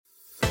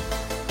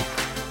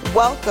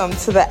Welcome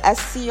to the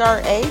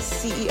SCRA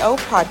CEO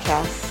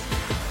podcast,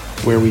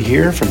 where we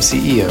hear from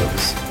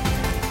CEOs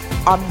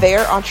on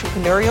their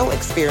entrepreneurial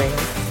experience.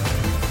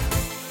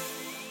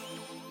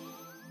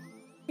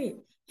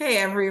 Hey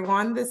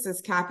everyone, this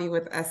is Kathy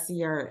with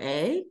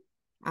SCRA.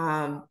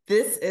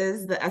 This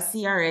is the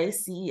SCRA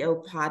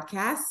CEO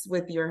podcast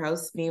with your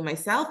host, me,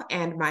 myself,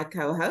 and my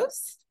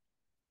co-host.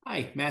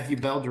 Hi, Matthew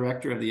Bell,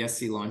 Director of the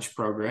SC Launch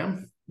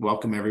Program.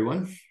 Welcome,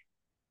 everyone.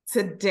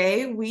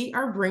 Today, we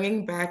are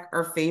bringing back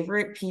our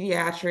favorite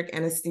pediatric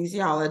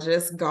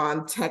anesthesiologist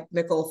gone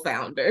technical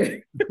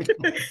founder,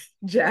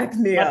 Jack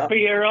Neal. Must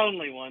be your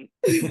only one.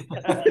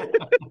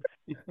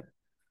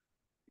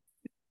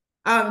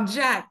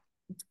 Jack,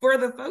 for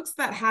the folks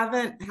that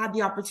haven't had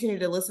the opportunity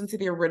to listen to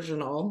the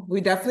original,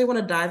 we definitely want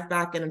to dive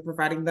back in and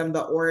providing them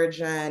the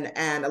origin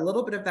and a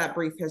little bit of that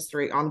brief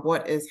history on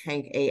what is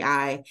Hank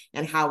AI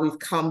and how we've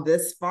come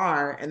this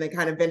far, and then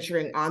kind of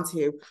venturing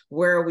onto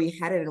where are we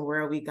headed and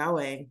where are we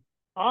going.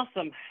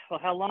 Awesome. Well,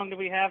 how long do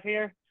we have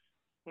here?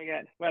 I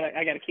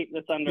got to keep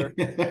this under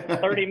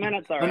 30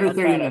 minutes. All right, under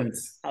 30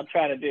 minutes. I'll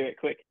try to do it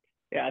quick.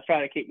 Yeah, I'll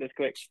try to keep this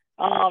quick.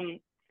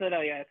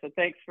 So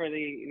thanks for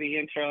the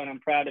intro, and I'm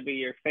proud to be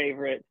your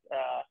favorite,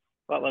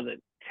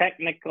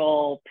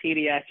 technical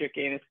pediatric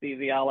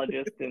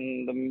anesthesiologist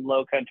in the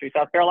low country,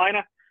 South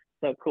Carolina.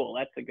 So cool.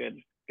 That's a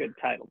good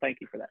title. Thank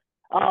you for that.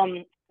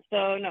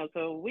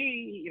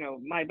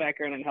 My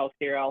background in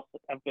healthcare,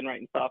 I've been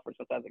writing software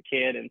since I was a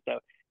kid. And so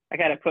I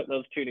kind of put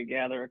those two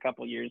together a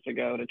couple of years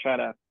ago to try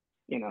to,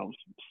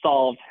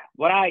 solve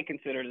what I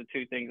consider the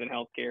two things in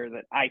healthcare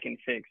that I can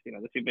fix, the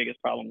two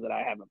biggest problems that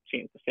I have a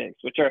chance to fix,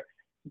 which are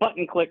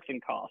button clicks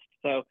and cost.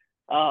 So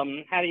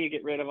how do you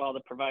get rid of all the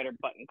provider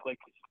button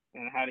clicks,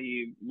 and how do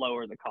you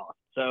lower the cost?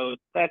 So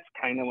that's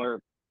kind of where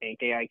Hank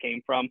AI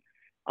came from.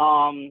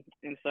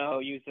 And so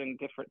using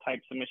different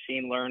types of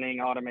machine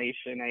learning,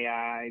 automation,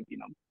 AI,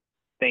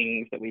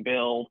 things that we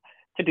build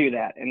to do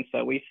that. And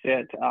so we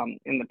sit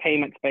in the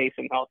payment space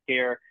in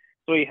healthcare.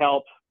 So we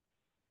help,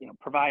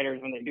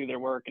 providers when they do their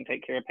work and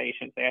take care of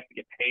patients, they have to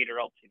get paid, or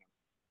else,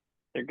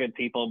 they're good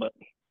people, but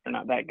they're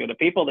not that good of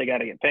people. They got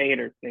to get paid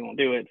or they won't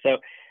do it. So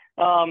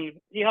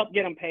you help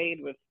get them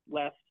paid with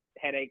less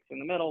headaches in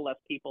the middle, less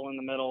people in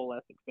the middle,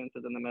 less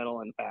expenses in the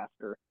middle, and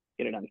faster,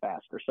 get it done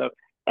faster. So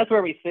that's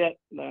where we sit.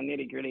 The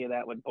nitty gritty of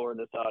that would bore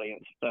this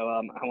audience. So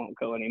I won't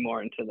go any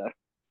more into the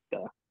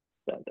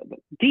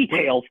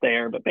details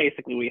there, but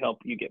basically we help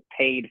you get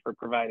paid for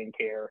providing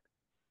care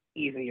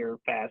easier,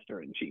 faster,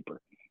 and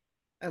cheaper.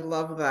 I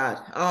love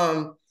that.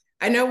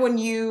 I know when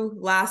you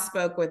last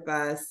spoke with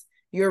us,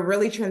 you're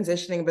really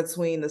transitioning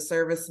between the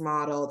service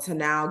model to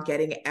now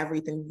getting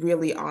everything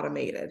really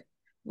automated.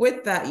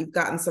 With that, you've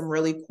gotten some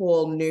really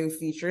cool new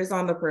features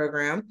on the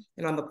program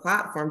and on the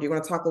platform. Do you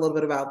want to talk a little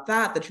bit about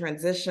that, the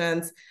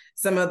transitions,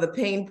 some of the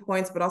pain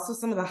points, but also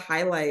some of the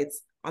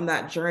highlights on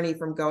that journey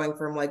from going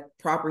from like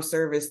proper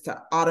service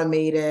to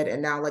automated,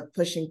 and now like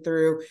pushing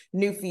through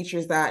new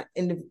features that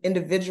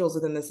individuals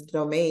within this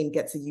domain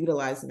get to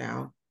utilize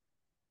now?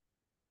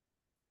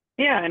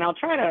 Yeah, and I'll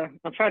try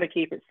to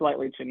keep it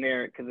slightly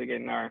generic, because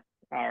again, our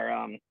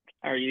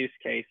use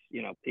case,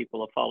 people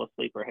will fall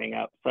asleep or hang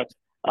up. So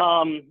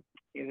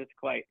it's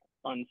quite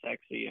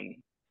unsexy and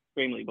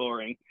extremely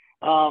boring.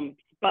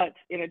 But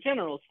in a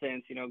general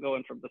sense,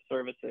 going from the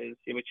services,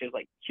 which is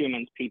like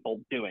humans,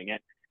 people doing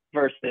it,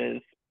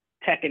 versus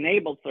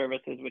tech-enabled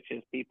services, which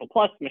is people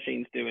plus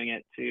machines doing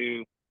it,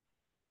 to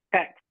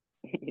tech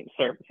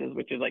services,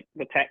 which is like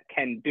the tech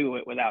can do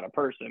it without a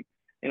person.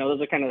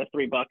 Those are kind of the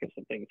three buckets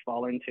that things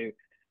fall into.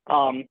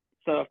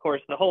 So of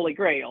course, the holy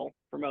grail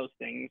for most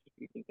things,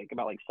 you can think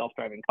about like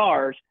self-driving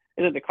cars,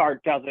 is that the car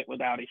does it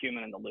without a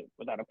human in the loop,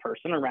 without a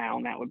person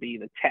around. That would be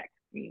the tech,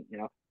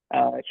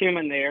 a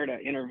human there to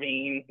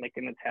intervene, like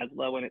in a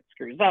Tesla when it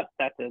screws up.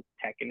 That's a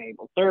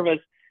tech-enabled service.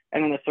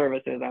 And then the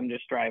service is I'm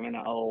just driving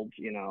an old,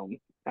 a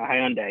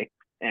Hyundai,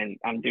 and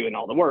I'm doing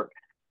all the work.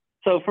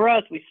 So for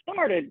us, we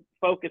started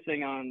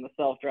focusing on the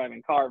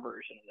self-driving car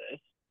version of this.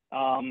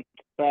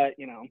 But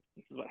this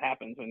is what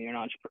happens when you're an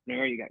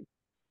entrepreneur. You got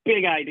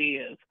big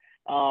ideas,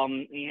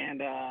 and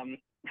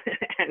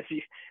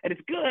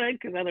it's good,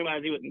 because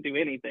otherwise you wouldn't do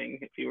anything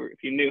if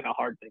you knew how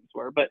hard things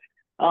were. But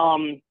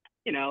along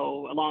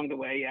the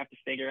way, you have to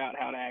figure out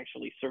how to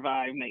actually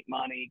survive, make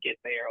money, get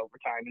there over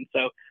time. And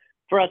so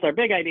for us, our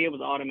big idea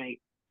was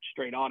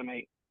straight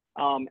automate.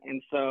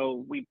 And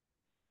so we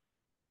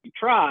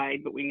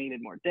tried, but we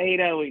needed more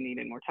data, we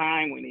needed more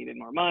time, we needed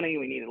more money,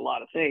 we needed a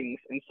lot of things.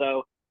 And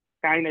so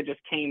kind of just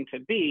came to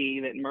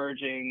be that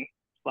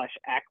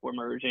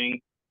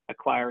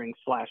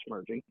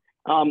acquiring/merging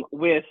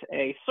with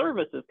a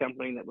services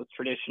company that was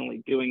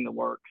traditionally doing the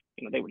work.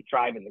 They were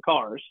driving the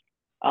cars.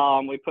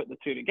 We put the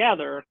two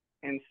together,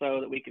 and so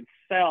that we could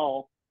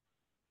sell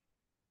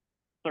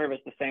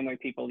service the same way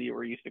people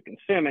were used to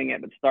consuming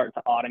it, but start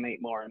to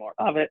automate more and more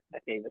of it.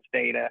 That gave us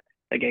data,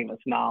 that gave us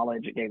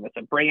knowledge, it gave us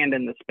a brand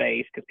in the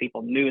space, because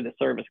people knew the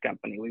service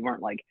company. We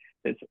weren't like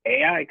this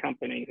AI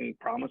company who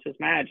promises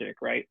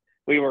magic, right?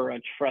 We were a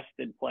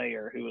trusted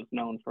player who was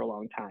known for a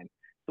long time.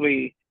 So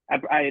we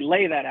I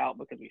lay that out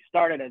because we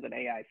started as an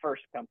AI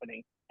first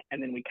company,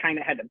 and then we kind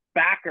of had to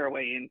back our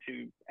way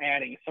into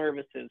adding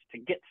services to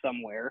get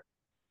somewhere.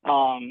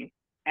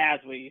 As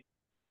we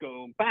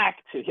go back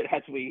to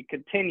as we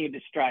continue to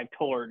strive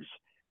towards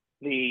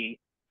the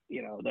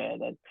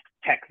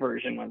tech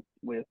version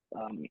with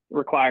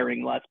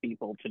requiring less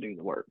people to do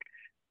the work.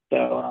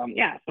 So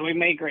so we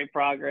made great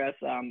progress.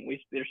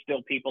 There's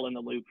still people in the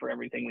loop for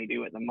everything we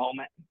do at the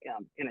moment,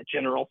 in a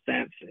general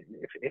sense,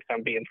 if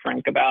I'm being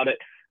frank about it.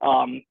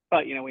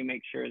 But we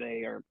make sure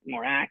they are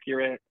more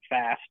accurate,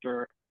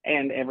 faster,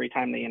 and every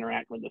time they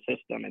interact with the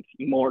system, it's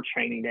more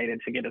training data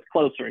to get us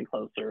closer and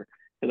closer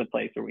to the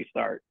place where we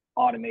start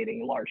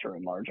automating larger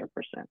and larger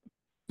percent.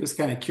 Just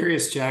kind of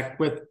curious, Jack,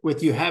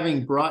 with you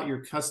having brought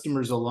your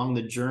customers along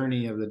the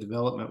journey of the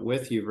development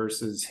with you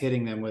versus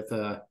hitting them with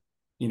a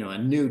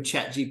new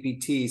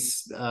ChatGPT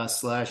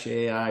 /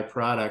 AI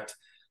product.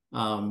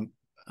 Do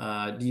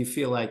you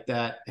feel like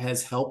that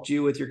has helped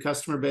you with your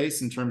customer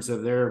base in terms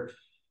of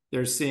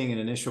they're seeing an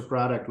initial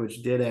product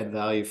which did add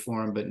value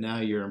for them, but now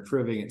you're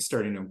improving and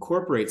starting to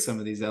incorporate some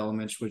of these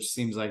elements, which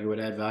seems like it would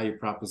add value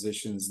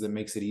propositions that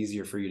makes it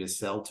easier for you to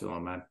sell to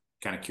them? I'm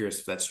kind of curious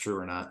if that's true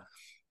or not.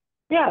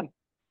 Yeah,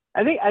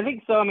 I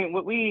think so. I mean,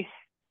 what we,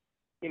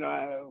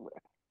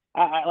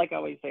 I like I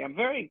always say, I'm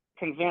very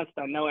convinced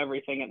I know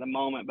everything at the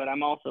moment, but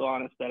I'm also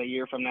honest that a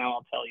year from now,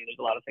 I'll tell you there's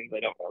a lot of things I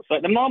don't know. So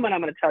at the moment,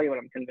 I'm going to tell you what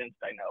I'm convinced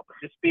I know, but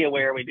just be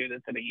aware we do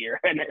this in a year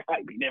and it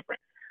might be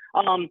different.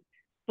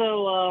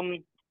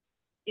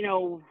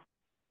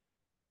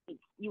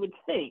 You would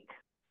think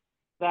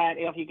that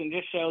if you can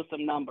just show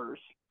some numbers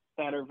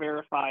that are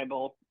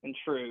verifiable and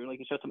true, like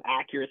you show some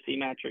accuracy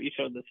metric, you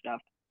showed this stuff,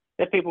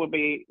 that people would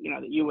be,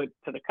 that you would,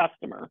 to the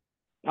customer,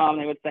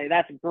 they would say,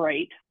 that's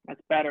great.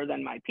 That's better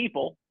than my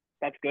people.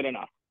 That's good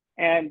enough.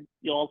 And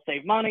you'll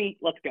save money.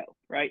 Let's go,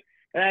 right?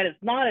 That is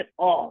not at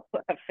all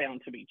what I've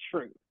found to be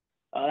true.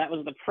 That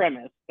was the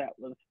premise.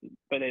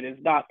 But it is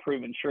not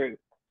proven true.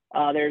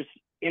 There's,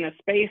 in a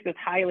space that's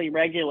highly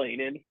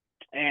regulated,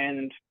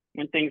 and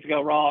when things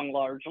go wrong,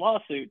 large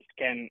lawsuits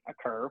can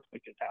occur,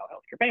 which is how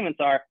healthcare payments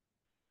are.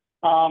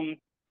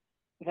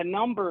 The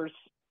numbers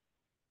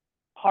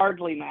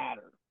hardly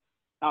matter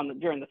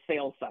during the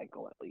sales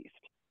cycle, at least.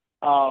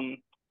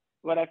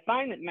 What I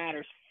find that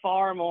matters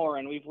far more,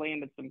 and we've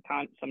landed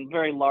some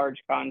very large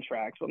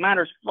contracts, what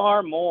matters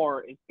far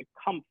more is the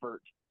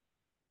comfort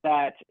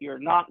that you're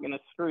not going to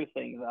screw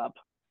things up.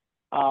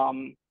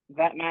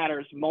 That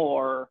matters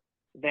more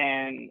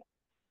than,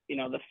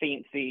 the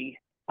fancy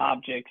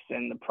objects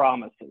and the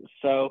promises.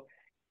 So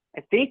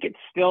I think it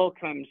still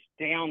comes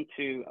down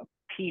to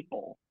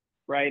people,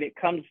 right? It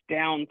comes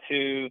down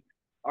to,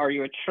 are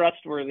you a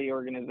trustworthy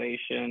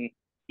organization?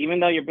 Even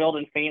though you're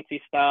building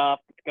fancy stuff,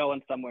 it's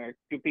going somewhere,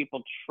 do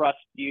people trust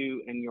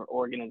you and your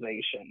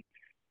organization?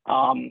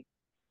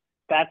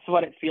 That's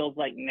what it feels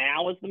like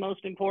now is the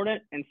most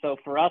important. And so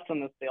for us in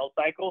the sales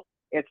cycle,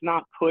 it's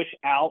not push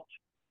out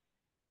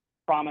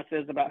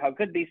promises about how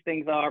good these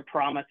things are,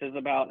 promises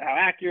about how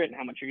accurate and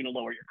how much you're going to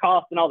lower your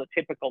costs and all the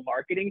typical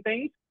marketing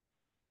things.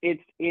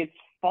 It's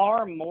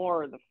far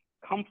more the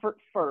comfort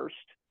first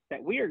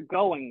that we are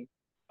going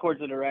towards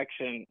the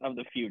direction of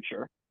the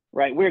future.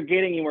 Right, we're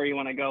getting you where you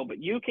want to go, but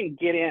you can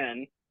get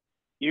in,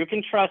 you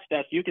can trust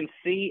us, you can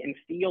see and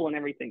feel and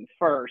everything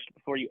first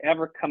before you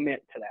ever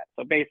commit to that.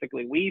 So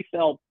basically, we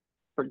sell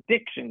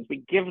predictions.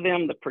 We give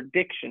them the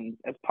predictions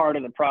as part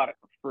of the product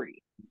for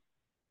free.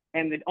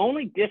 And the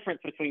only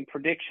difference between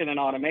prediction and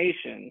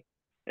automation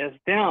is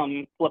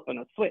them flipping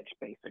a switch,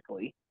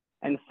 basically,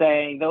 and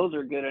saying, those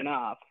are good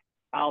enough.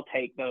 I'll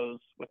take those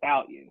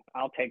without you.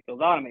 I'll take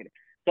those automated.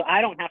 So I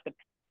don't have to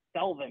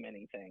sell them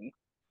anything.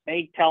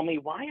 They tell me,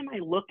 why am I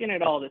looking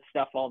at all this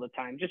stuff all the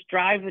time? Just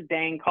drive the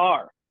dang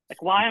car.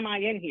 Like, why am I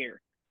in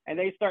here? And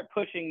they start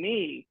pushing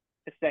me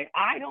to say,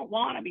 I don't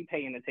want to be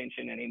paying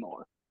attention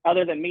anymore,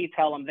 other than me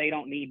tell them they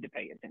don't need to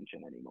pay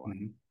attention anymore.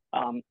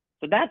 Mm-hmm.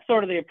 So that's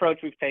sort of the approach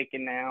we've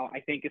taken now. I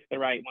think it's the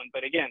right one.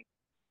 But again,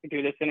 we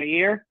do this in a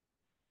year,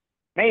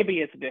 maybe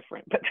it's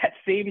different, but that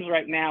seems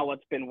right now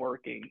what's been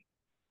working.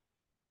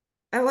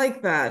 I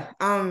like that.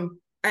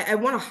 I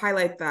want to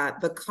highlight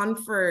that the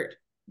comfort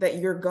that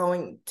you're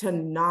going to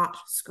not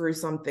screw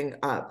something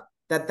up,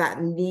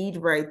 that need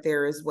right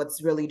there is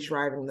what's really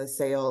driving the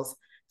sales.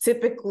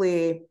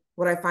 Typically,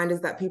 what I find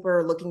is that people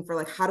are looking for,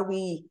 like, how do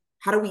we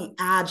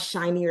add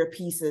shinier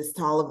pieces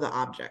to all of the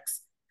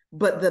objects?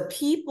 But the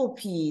people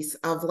piece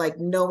of, like,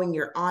 knowing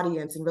your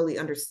audience and really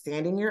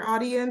understanding your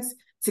audience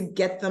to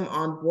get them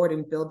on board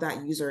and build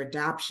that user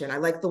adoption. I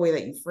like the way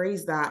that you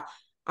phrase that.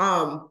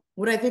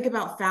 When I think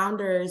about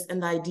founders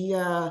and the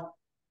idea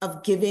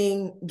of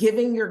giving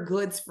your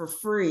goods for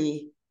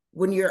free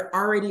when you're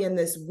already in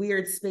this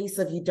weird space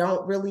of you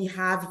don't really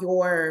have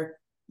your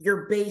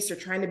base, you're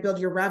trying to build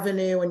your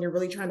revenue and you're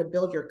really trying to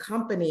build your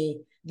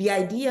company, the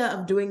idea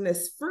of doing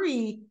this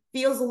free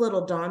feels a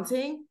little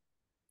daunting.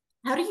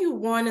 How do you,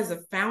 one, as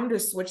a founder,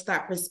 switch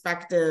that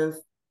perspective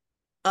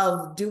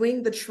of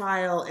doing the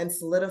trial and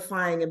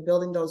solidifying and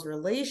building those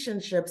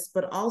relationships,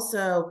 but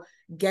also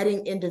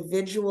getting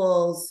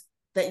individuals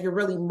that you're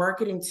really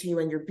marketing to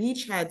and your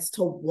beachheads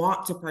to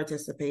want to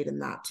participate in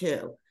that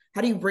too?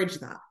 How do you bridge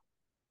that?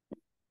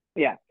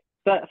 Yeah.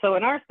 So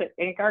in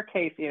our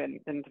case,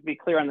 and to be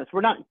clear on this,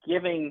 we're not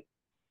giving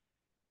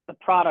the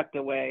product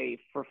away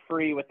for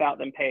free without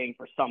them paying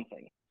for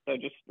something. So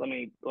just let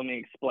me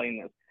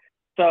explain this.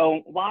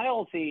 So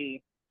while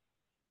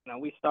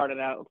we started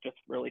out just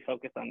really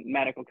focused on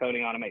medical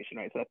coding automation,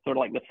 right? So that's sort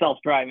of like the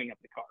self-driving of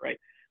the car, right?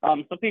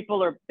 So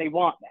people they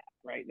want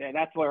that, right?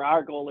 That's where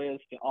our goal is,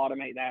 to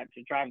automate that,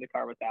 to drive the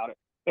car without it.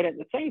 But at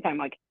the same time,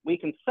 like, we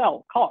can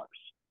sell cars,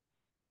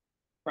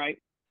 right?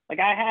 Like,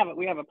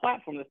 we have a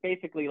platform that's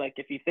basically like,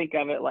 if you think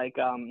of it like,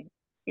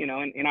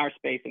 in our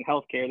space in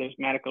healthcare, there's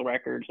medical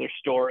records, there's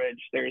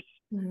storage, there's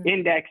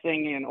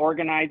indexing and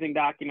organizing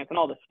documents and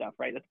all this stuff,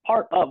 right? That's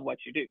part of what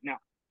you do. Now,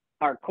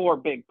 our core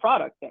big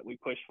product that we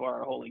push for,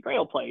 our holy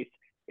grail place,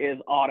 is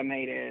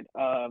automated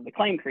the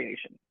claim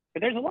creation.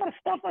 But there's a lot of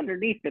stuff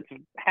underneath that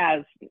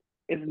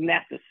is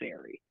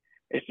necessary.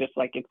 It's just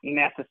like, it's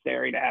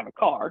necessary to have a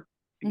car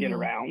to get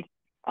around.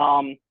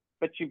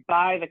 But you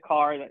buy the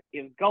car that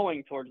is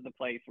going towards the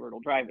place where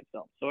it'll drive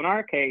itself. So in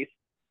our case,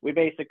 we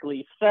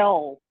basically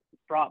sell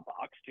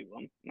Dropbox to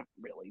them. Not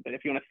really, but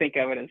if you want to think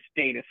of it as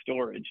data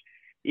storage,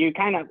 you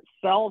kind of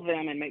sell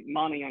them and make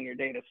money on your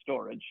data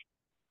storage.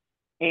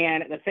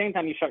 And at the same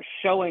time, you start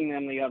showing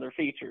them the other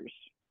features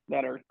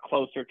that are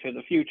closer to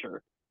the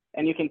future.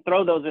 And you can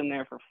throw those in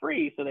there for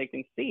free so they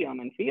can see them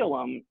and feel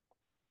them.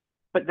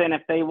 But then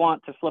if they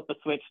want to flip a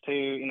switch to,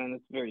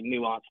 it's very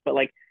nuanced, but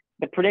like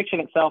the prediction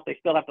itself, they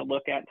still have to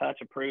look at, touch,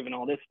 approve, and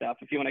all this stuff.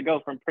 If you want to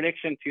go from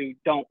prediction to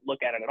don't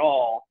look at it at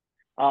all,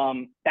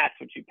 that's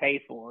what you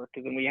pay for,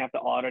 because then we have to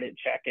audit it,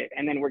 check it,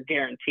 and then we're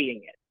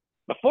guaranteeing it.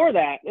 Before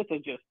that, this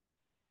is just,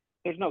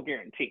 there's no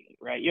guarantee,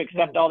 right? You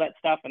accept all that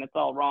stuff and it's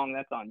all wrong,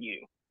 that's on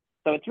you.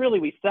 So it's really,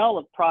 we sell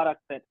a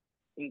product that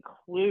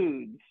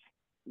includes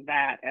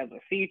that as a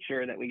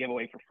feature that we give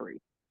away for free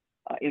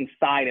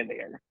inside of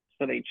there.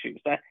 So they choose.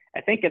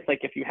 I think it's like,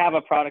 if you have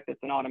a product that's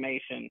an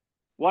automation,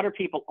 what are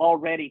people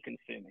already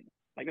consuming?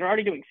 Like, they're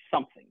already doing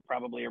something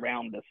probably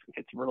around this, if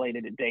it's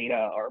related to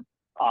data or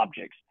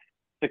objects.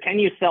 So can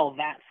you sell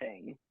that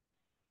thing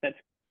that's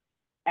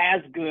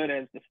as good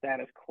as the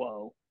status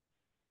quo?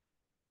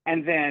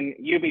 And then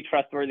you be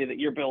trustworthy that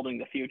you're building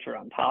the future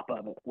on top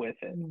of it with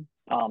it.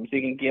 So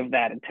you can give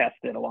that and test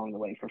it along the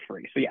way for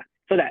free. So yeah,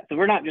 so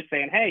we're not just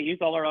saying, hey, use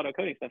all our auto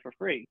coding stuff for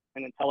free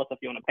and then tell us if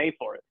you want to pay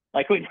for it.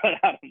 Like, we put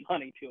out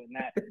money doing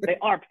that. They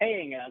are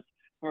paying us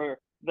for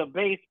the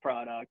base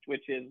product,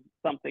 which is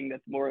something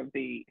that's more of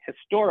the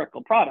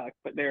historical product,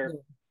 but they're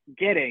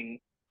getting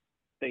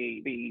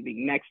the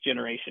next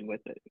generation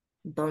with it.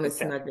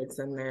 Bonus nuggets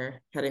in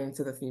there heading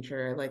into the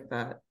future. I like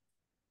that.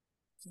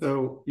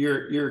 So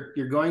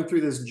you're going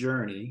through this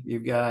journey.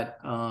 You've got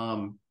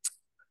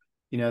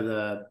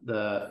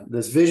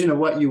this vision of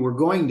what you were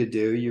going to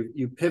do.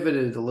 You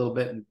pivoted a little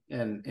bit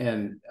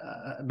and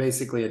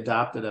basically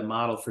adopted a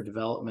model for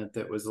development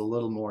that was a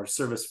little more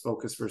service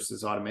focused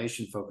versus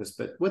automation focused,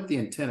 but with the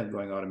intent of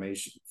going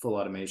full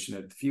automation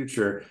in the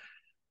future.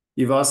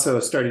 You've also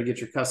started to get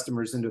your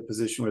customers into a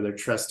position where they're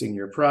trusting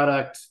your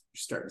product. You're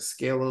starting to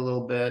scale a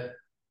little bit.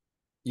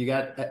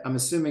 I'm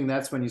assuming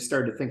that's when you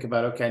started to think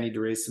about, okay, I need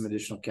to raise some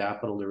additional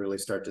capital to really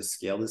start to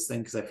scale this thing,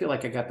 because I feel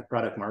like I got the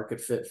product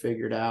market fit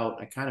figured out.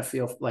 I kind of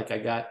feel like I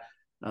got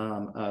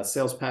a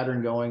sales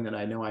pattern going that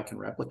I know I can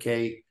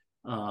replicate.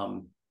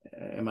 Am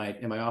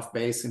I off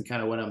base in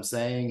kind of what I'm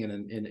saying?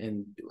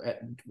 And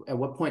at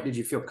what point did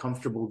you feel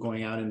comfortable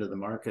going out into the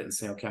market and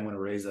saying, okay, I'm going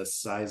to raise a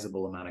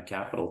sizable amount of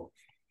capital?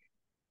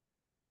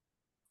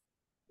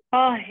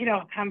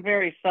 I'm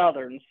very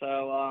Southern,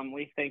 so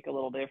we think a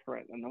little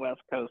different than the West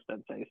Coast,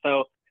 I'd say.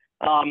 So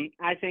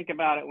I think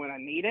about it when I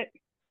need it,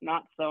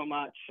 not so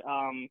much,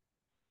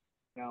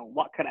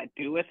 what could I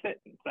do with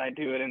it? If I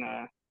do it in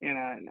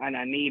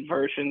a need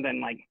version, then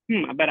like,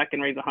 I bet I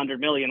can raise 100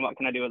 million. What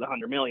can I do with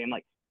 100 million?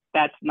 Like,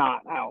 that's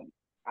not how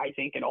I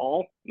think at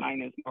all.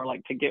 Mine is more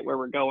like, to get where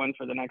we're going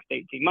for the next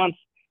 18 months,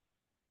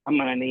 I'm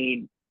going to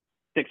need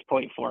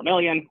 6.4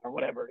 million or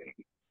whatever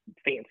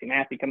fancy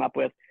math you come up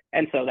with.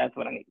 And so that's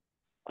what I need.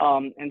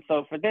 And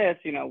so for this,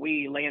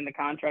 we land the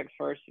contracts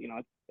first.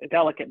 It's a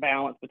delicate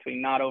balance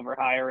between not over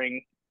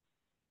hiring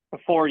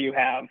before you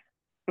have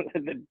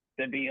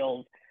the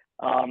deals,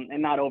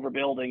 and not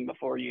overbuilding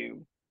before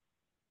you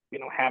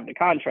have the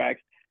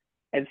contracts.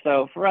 And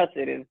so for us,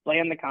 it is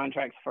land the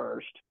contracts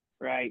first,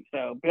 right?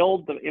 So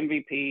build the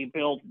MVP,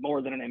 build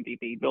more than an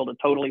MVP, build a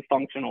totally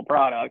functional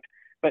product,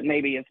 but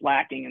maybe it's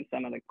lacking in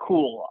some of the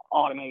cool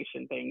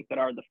automation things that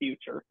are the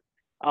future.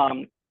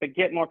 But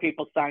get more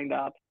people signed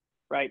up,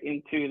 right,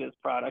 into this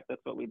product.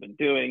 That's what we've been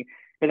doing.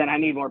 But then I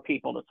need more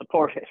people to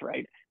support it,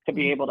 right, to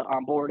be able to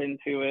onboard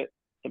into it,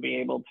 to be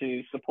able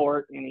to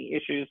support any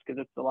issues,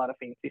 because it's a lot of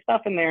fancy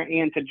stuff in there,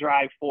 and to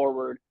drive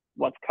forward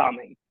what's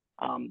coming.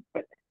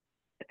 But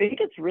I think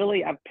it's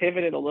really, I've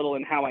pivoted a little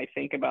in how I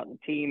think about the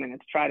team, and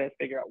it's try to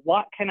figure out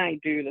what can I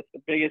do that's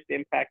the biggest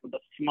impact with the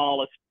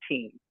smallest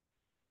team.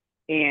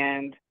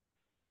 And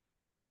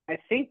I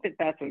think that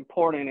that's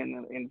important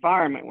in the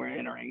environment we're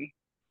entering.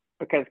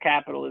 because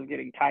capital is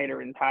getting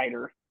tighter and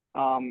tighter.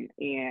 And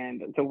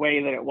the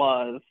way that it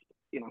was,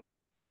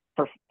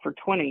 for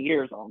 20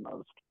 years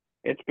almost,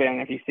 it's been,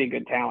 if you see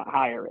good talent,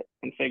 hire it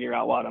and figure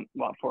out what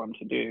for them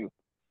to do.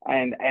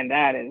 And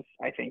that is,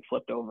 I think,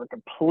 flipped over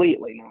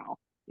completely now.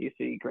 You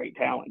see great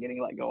talent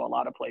getting let go a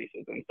lot of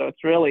places. And so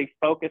it's really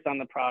focus on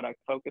the product,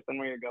 focus on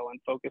where you're going,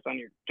 focus on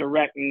your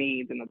direct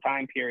needs in the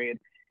time period,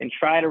 and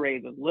try to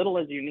raise as little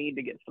as you need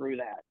to get through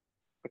that.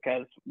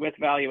 Because with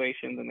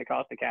valuations and the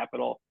cost of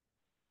capital,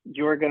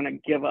 you're going to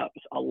give up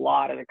a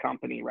lot of the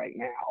company right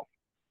now.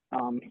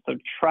 So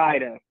try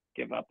to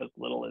give up as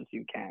little as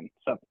you can.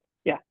 So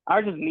yeah,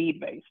 ours is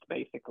need-based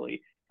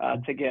basically,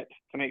 to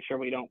make sure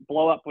we don't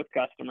blow up with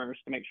customers,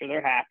 to make sure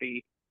they're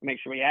happy, to make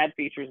sure we add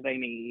features they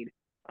need,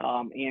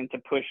 and to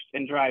push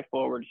and drive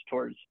forwards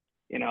towards,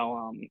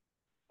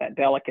 that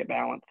delicate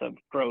balance of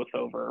growth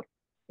over,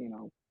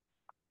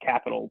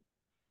 capital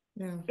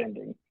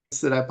spending.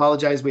 That I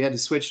apologize. We had to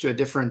switch to a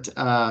different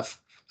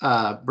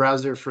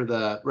browser for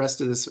the rest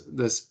of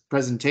this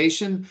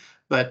presentation,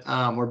 but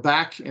we're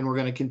back and we're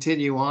going to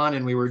continue on.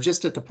 And we were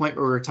just at the point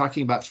where we were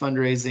talking about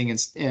fundraising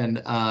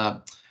and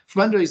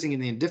fundraising in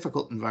the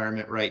difficult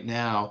environment right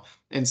now,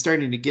 and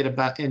starting to get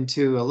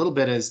into a little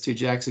bit as to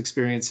Jack's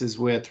experiences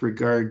with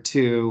regard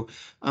to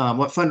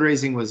what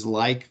fundraising was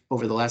like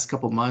over the last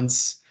couple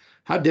months.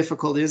 How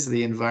difficult is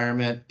the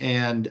environment,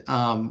 and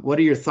what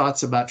are your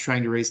thoughts about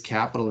trying to raise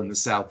capital in the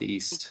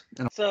Southeast?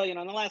 So, in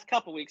the last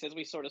couple of weeks, as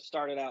we sort of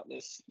started out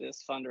this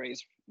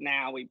fundraise,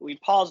 now we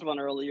paused one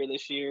earlier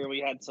this year.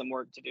 We had some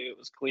work to do. It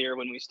was clear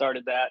when we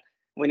started that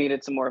we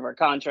needed some more of our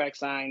contracts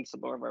signed, some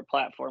more of our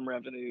platform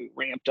revenue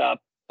ramped up.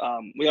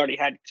 We already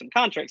had some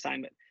contracts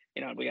signed,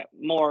 but we got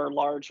more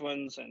large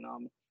ones, and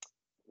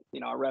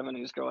our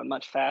revenue is growing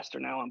much faster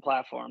now on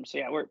platforms. So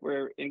yeah,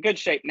 we're in good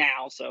shape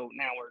now. So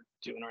now we're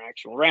doing our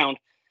actual round,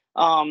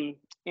 and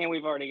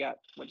we've already got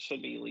what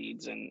should be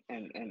leads, and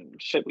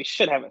we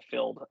should have it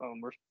filled.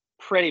 We're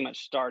pretty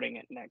much starting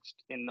it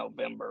next in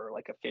November,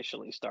 like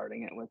officially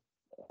starting it with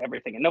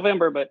everything in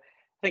November. But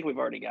I think we've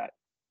already got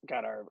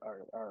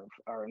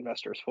our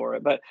investors for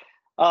it. But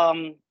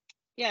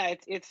yeah,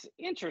 it's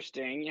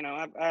interesting.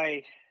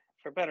 I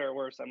for better or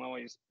worse, I'm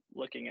always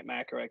looking at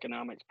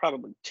macroeconomics,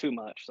 probably too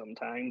much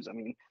sometimes. I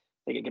mean,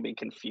 I think it can be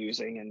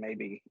confusing, and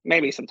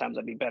maybe sometimes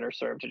I'd be better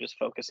served to just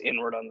focus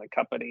inward on the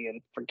company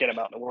and forget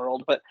about the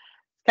world. But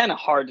it's kind of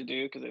hard to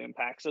do because it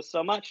impacts us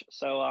so much.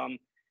 So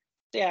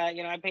yeah,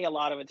 I pay a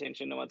lot of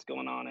attention to what's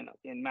going on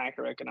in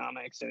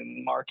macroeconomics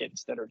and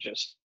markets that are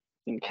just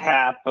in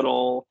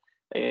capital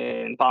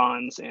and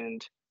bonds,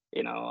 and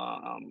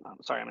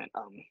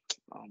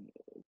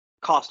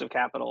cost of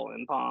capital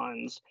and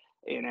bonds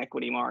in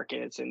equity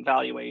markets and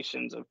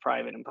valuations of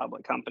private and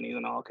public companies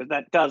and all, because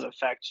that does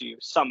affect you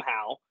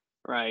somehow,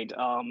 right?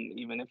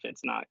 Even if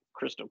it's not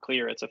crystal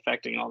clear, it's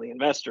affecting all the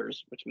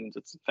investors, which means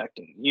it's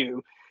affecting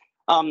you.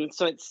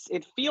 So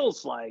it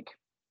feels like,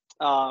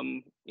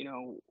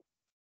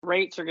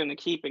 rates are going to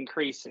keep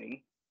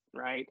increasing,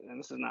 right?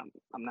 And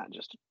I'm not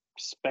just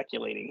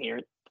speculating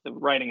here, the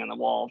writing on the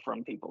wall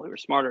from people who are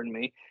smarter than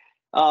me.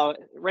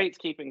 Rates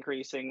keep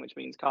increasing, which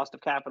means cost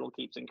of capital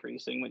keeps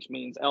increasing, which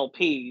means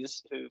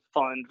LPs who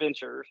fund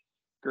venture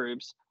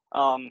groups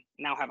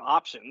now have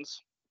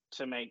options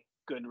to make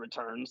good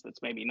returns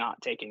that's maybe not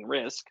taking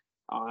risk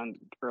on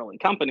early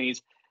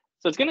companies.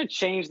 So it's going to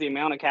change the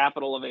amount of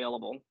capital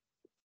available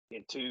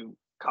to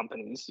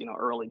companies,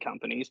 early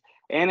companies,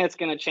 and it's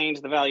going to change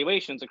the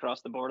valuations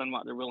across the board on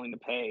what they're willing to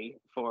pay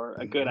for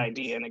a good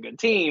idea and a good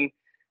team.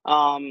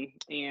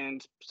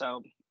 And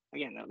so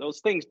again,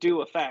 those things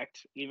do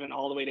affect even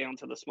all the way down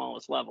to the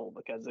smallest level,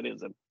 because it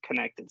is a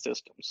connected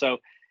system. So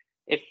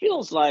it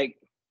feels like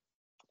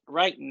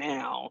right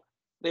now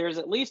there's,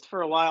 at least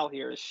for a while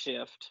here, a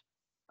shift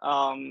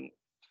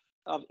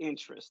of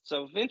interest.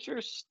 So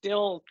venture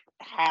still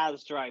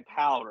has dry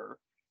powder.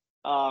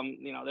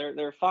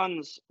 Their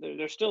funds,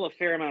 there's still a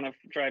fair amount of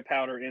dry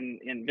powder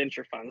in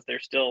venture funds. They're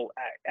still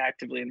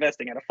actively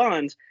investing out of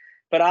funds,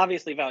 but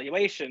obviously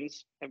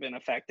valuations have been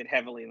affected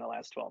heavily in the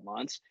last 12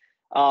 months.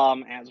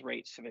 As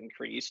rates have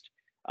increased,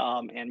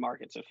 and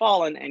markets have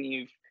fallen, and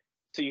you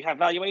have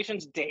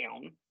valuations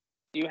down.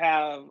 You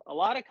have a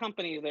lot of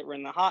companies that were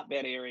in the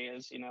hotbed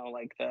areas,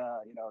 like the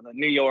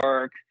New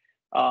York,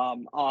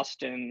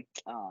 Austin,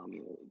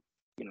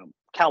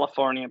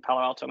 California,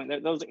 Palo Alto. I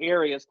mean, those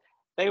areas,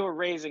 they were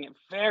raising at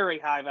very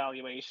high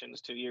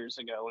valuations 2 years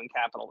ago when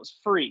capital was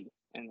free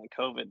in the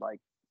COVID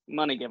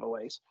money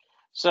giveaways.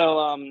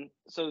 So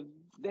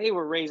they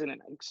were raising at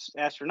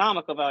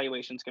astronomical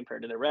valuations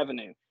compared to their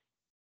revenue.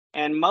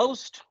 And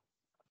most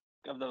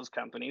of those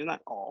companies,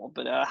 not all,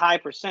 but a high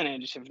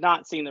percentage, have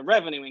not seen the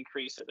revenue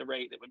increase at the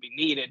rate that would be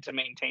needed to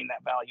maintain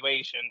that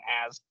valuation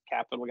as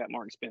capital got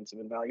more expensive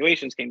and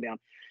valuations came down.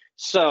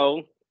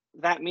 So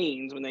that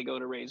means when they go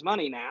to raise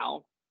money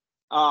now,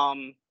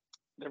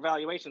 their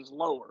valuation's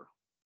lower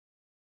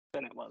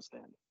than it was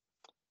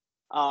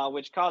then,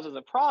 which causes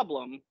a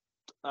problem,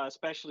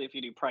 especially if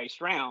you do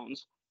priced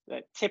rounds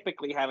that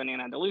typically have an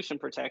anti-dilution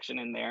protection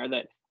in there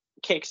that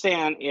kicks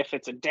in if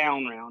it's a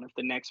down round, if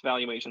the next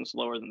valuation is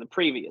lower than the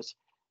previous.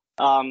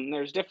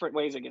 There's different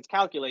ways it gets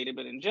calculated,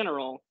 but in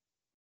general,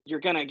 you're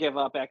going to give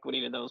up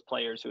equity to those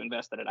players who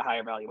invested at a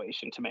higher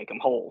valuation to make them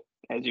whole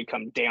as you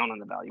come down on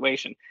the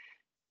valuation.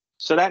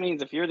 So that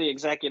means if you're the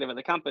executive of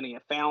the company, a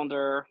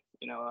founder,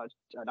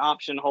 an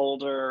option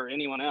holder, or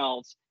anyone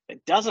else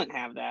that doesn't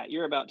have that,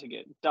 you're about to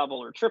get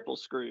double or triple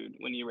screwed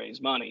when you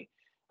raise money.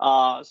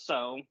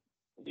 So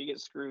if you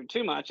get screwed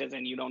too much, as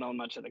in you don't own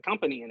much of the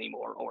company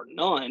anymore, or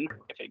none,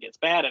 if it gets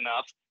bad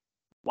enough,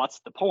 what's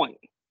the point?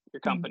 Your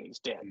company's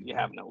dead. You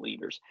have no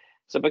leaders.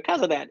 So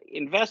because of that,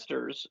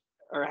 investors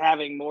are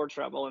having more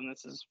trouble, and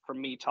this is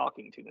from me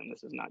talking to them.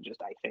 This is not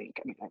just I think.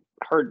 I mean,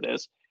 I've heard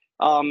this.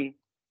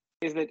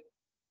 Is that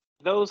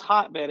those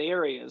hotbed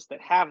areas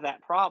that have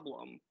that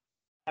problem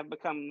have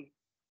become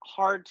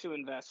hard to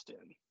invest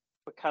in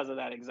because of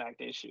that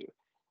exact issue.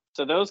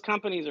 So those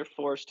companies are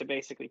forced to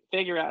basically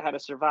figure out how to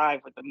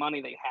survive with the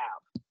money they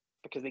have,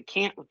 because they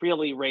can't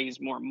really raise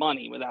more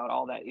money without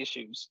all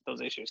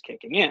those issues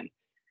kicking in.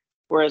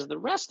 Whereas the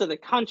rest of the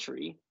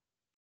country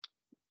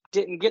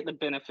didn't get the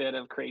benefit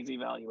of crazy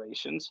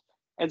valuations.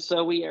 And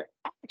so we are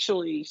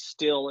actually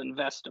still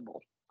investable.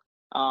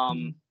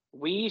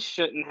 We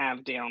shouldn't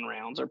have down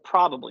rounds, or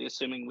probably,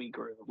 assuming we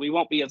grew. We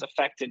won't be as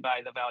affected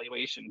by the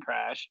valuation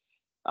crash.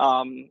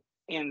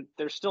 And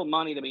there's still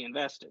money to be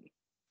invested.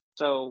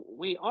 So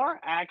we are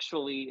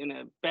actually in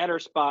a better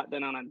spot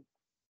than on an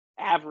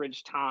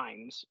average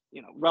times,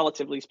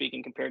 relatively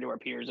speaking, compared to our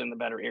peers in the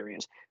better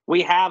areas.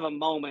 We have a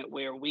moment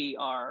where we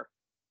are,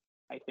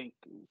 I think,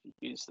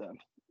 use the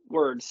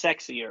word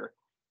sexier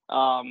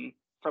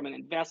from an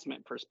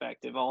investment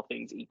perspective, all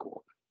things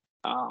equal.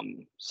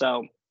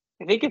 So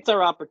I think it's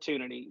our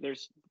opportunity.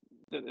 There's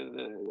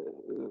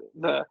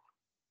the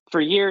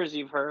for years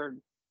you've heard,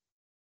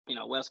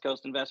 West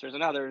Coast investors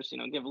and others,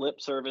 give lip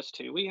service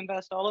to, we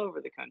invest all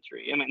over the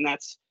country. I mean,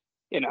 that's,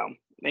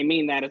 they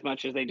mean that as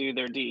much as they do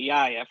their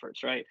DEI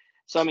efforts, right?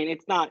 So I mean,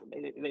 it's not,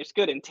 there's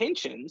good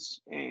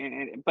intentions,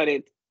 but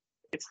it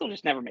still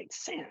just never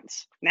makes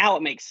sense. Now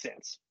it makes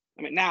sense.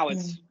 I mean, now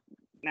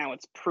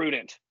it's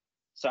prudent.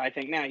 So I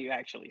think now you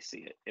actually see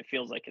it. It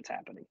feels like it's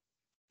happening.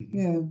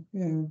 Yeah.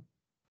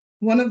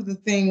 One of the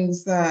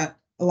things that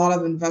a lot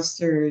of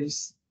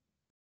investors,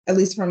 at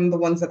least from the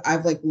ones that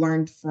I've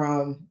learned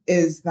from,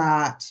 is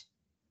that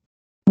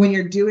when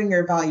you're doing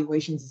your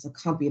evaluations as a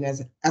company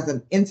and as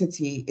an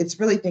entity, it's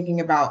really thinking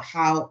about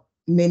how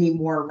many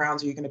more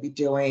rounds are you going to be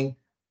doing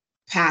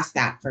past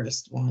that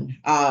first one.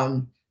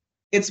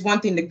 It's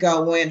one thing to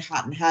go in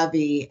hot and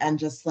heavy and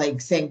just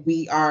saying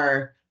we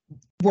are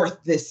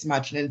worth this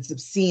much and it's an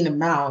obscene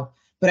amount.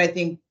 But I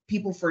think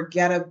people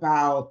forget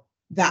about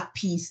that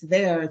piece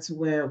there, to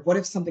where, what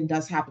if something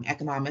does happen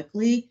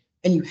economically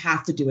and you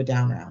have to do a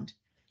down round?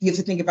 You have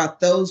to think about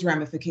those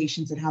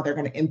ramifications and how they're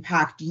going to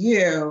impact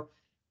you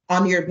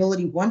on your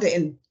ability, one,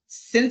 to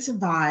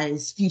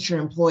incentivize future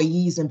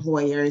employees,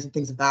 employers, and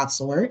things of that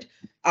sort.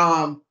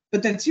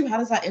 But then two, how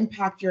does that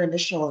impact your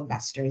initial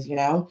investors?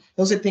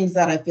 Those are things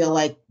that I feel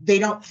like they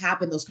don't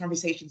happen. Those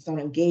conversations don't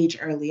engage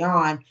early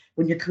on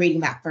when you're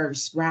creating that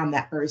first round,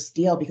 that first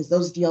deal, because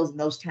those deals and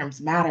those terms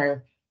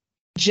matter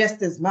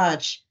just as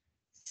much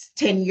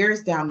 10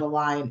 years down the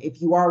line.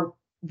 If you are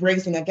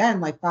raising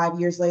again, 5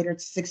 years later,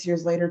 6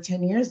 years later,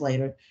 10 years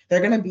later, they're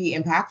going to be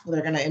impactful.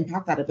 They're going to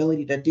impact that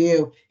ability to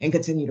do and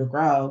continue to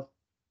grow.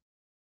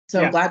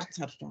 So I'm glad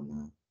you touched on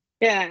that.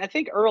 Yeah, I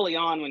think early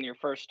on when you're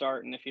first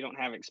starting, if you don't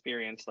have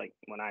experience, like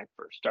when I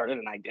first started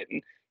and I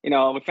didn't,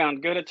 we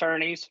found good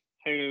attorneys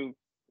who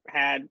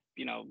had,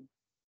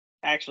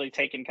 actually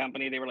taken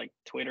company. They were like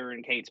Twitter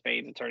and Kate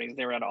Spade's attorneys.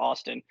 They were out of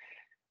Austin.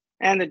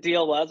 And the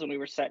deal was, when we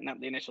were setting up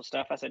the initial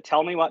stuff, I said,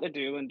 tell me what to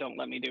do and don't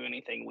let me do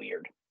anything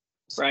weird,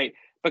 right?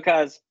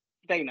 Because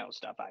they know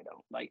stuff I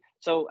don't.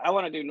 So I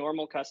want to do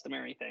normal,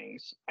 customary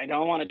things. I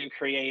don't want to do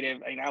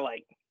creative. I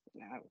like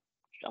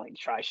to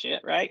try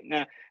shit, right?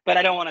 No, but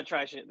I don't want to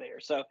try shit there.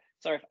 So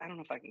sorry, I don't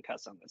know if I can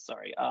cuss on this.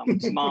 Sorry,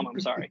 Mom, I'm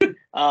sorry.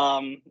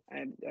 I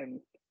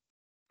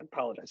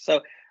apologize.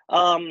 So,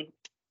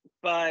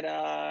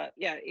 yeah,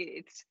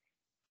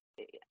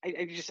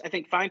 I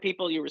think find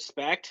people you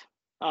respect,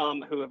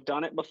 who have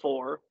done it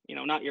before.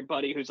 Not your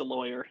buddy who's a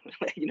lawyer,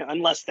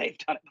 unless they've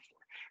done it before,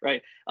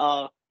 right?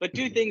 But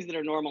do things that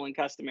are normal and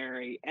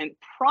customary, and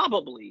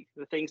probably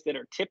the things that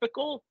are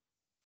typical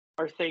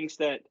are things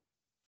that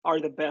are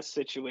the best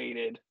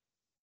situated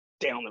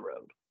down the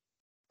road,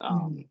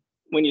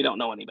 when you don't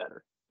know any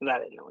better. Because I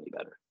didn't know any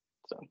better.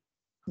 So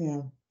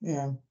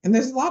yeah, and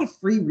there's a lot of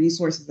free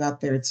resources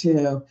out there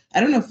too. I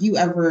don't know if you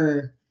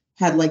ever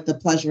had the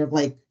pleasure of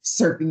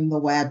surfing the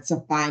web to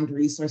find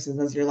resources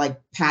as you're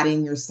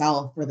patting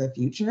yourself for the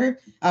future.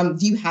 Do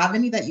you have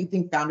any that you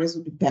think founders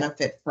would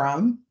benefit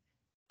from?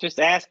 Just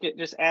ask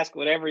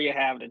whatever you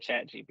have to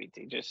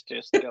ChatGPT. Just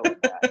go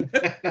with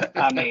that.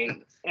 I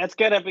mean, it's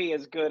gonna be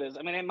as good as,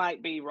 it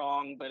might be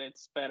wrong, but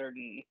it's better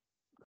than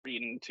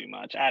reading too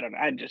much.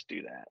 I'd just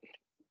do that.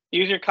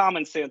 Use your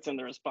common sense in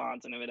the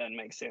response, and if it doesn't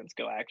make sense,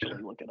 go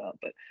actually look it up.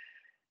 But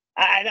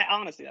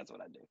honestly, that's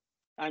what I do.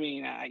 I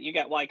mean, you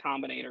got Y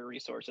Combinator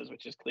resources,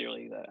 which is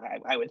clearly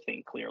I would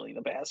think clearly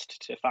the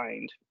best to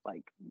find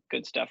like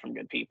good stuff from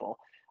good people.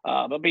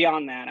 But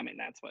beyond that, I mean,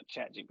 that's what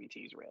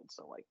ChatGPT's read.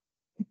 So like,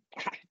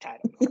 I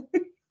don't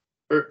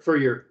know. For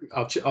your,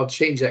 I'll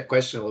change that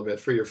question a little bit.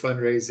 For your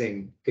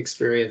fundraising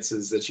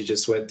experiences that you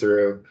just went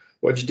through,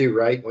 what'd you do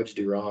right? What'd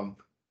you do wrong?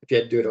 If you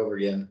had to do it over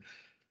again.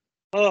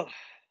 Oh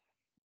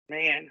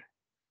man,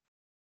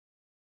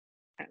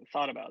 I hadn't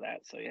thought about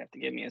that. So you have to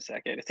give me a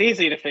second. It's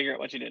easy to figure out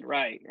what you did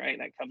right, right?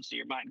 That comes to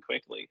your mind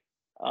quickly.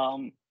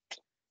 Um,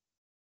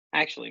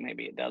 Actually,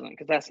 maybe it doesn't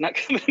because that's not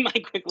coming to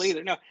mind quickly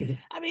either. No,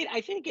 I mean,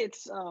 I think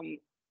it's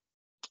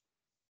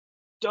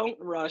don't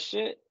rush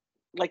it,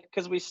 like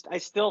because I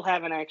still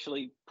haven't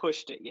actually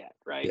pushed it yet,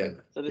 right? Yeah,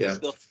 So this is yeah,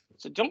 still,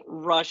 so don't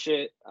rush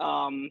it.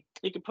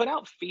 You can put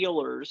out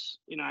feelers.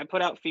 I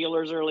put out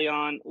feelers early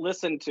on.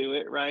 Listen to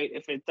it, right?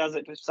 If it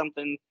doesn't, if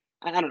something,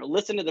 I don't know,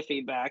 listen to the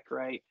feedback,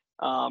 right?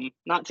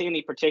 Not to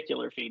any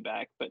particular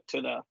feedback, but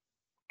to the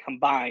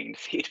combined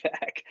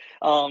feedback.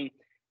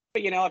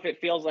 But if it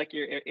feels like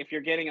if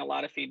you're getting a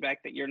lot of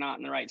feedback that you're not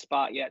in the right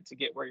spot yet to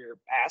get where you're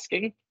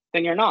asking,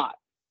 then you're not.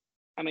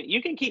 I mean,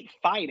 you can keep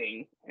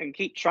fighting and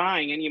keep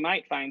trying, and you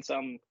might find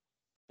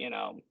you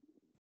know,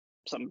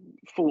 some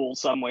fool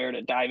somewhere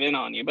to dive in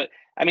on you. But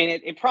I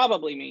mean, it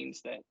probably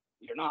means that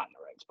you're not in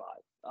the right spot.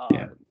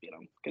 yeah.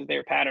 Because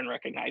they're pattern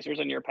recognizers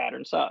and your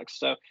pattern sucks.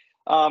 So,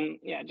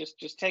 yeah,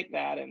 just take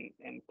that and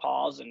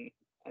pause and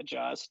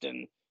adjust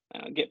and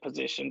get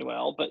positioned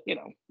well. But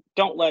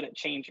don't let it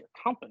change your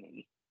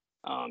company.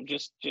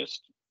 Just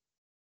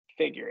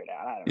figure it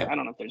out. Yeah. I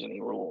don't know if there's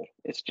any rule.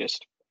 It's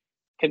just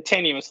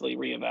continuously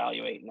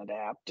reevaluate and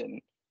adapt,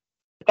 and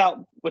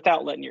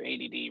without letting your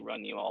ADD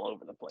run you all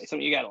over the place. I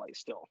mean, you got to like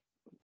still.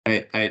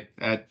 I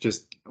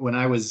just, when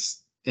I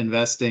was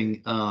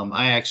investing,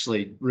 I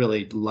actually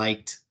really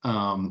liked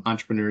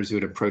entrepreneurs who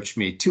would approach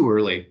me too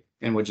early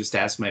and would just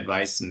ask my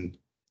advice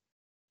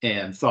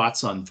and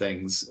thoughts on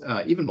things,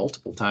 even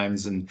multiple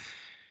times. And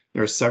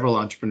there are several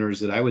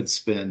entrepreneurs that I would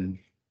spend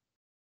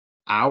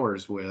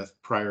hours with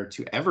prior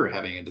to ever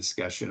having a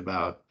discussion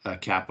about a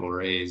capital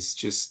raise,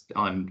 just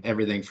on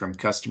everything from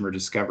customer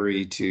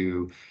discovery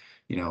to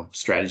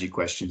strategy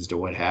questions to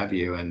what have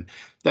you. And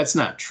that's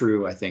not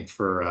true, I think,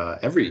 for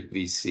every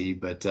VC,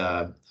 but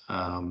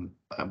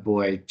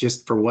boy,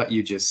 just for what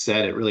you just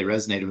said, it really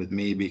resonated with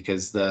me,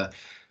 because the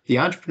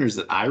entrepreneurs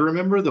that I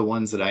remember, the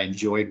ones that I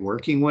enjoyed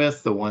working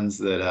with, the ones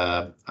that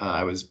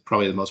I was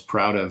probably the most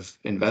proud of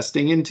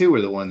investing into,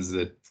 were the ones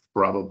that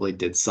probably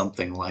did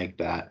something like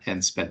that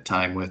and spent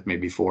time with me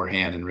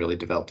beforehand and really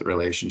developed a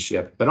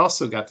relationship, but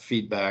also got the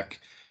feedback.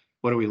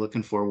 What are we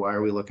looking for? Why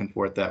are we looking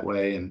for it that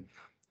way? And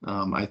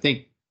I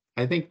think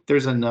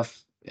there's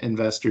enough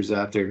investors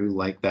out there who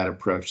like that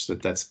approach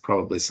that's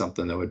probably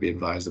something that would be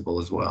advisable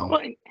as well.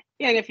 Well,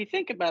 yeah, and if you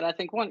think about it, I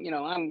think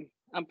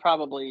I'm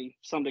probably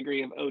some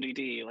degree of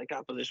ODD, like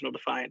oppositional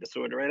defiant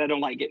disorder, right? I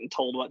don't like getting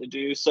told what to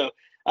do, so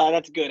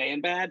that's good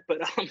and bad.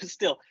 But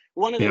still,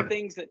 one of the Yep.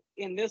 things that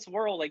in this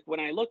world, like when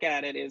I look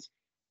at it, is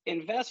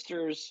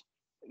investors,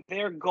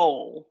 their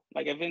goal,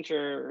 like a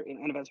venture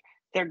investor,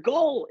 their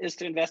goal is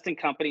to invest in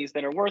companies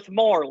that are worth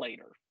more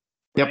later,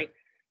 Yep. right?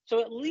 So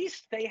at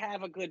least they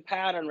have a good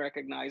pattern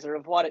recognizer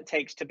of what it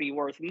takes to be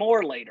worth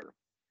more later.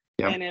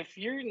 Yep. And if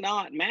you're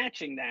not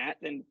matching that,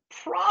 then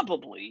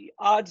probably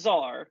odds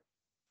are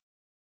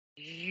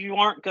you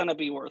aren't going to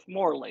be worth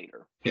more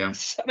later. Yeah.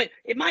 So, I mean,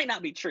 it might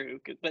not be true,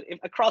 but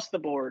across the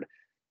board,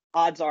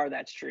 odds are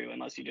that's true,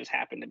 unless you just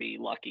happen to be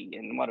lucky.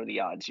 And what are the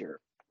odds you're,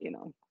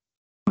 Well,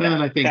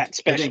 and I that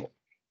special?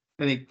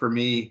 I think for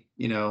me,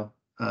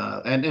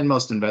 and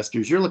most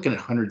investors, you're looking at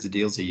hundreds of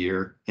deals a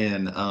year.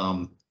 And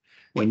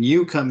when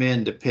you come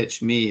in to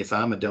pitch me, if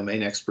I'm a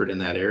domain expert in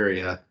that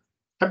area,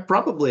 I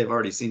probably have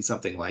already seen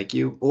something like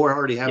you, or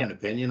already have an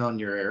opinion on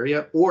your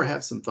area, or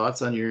have some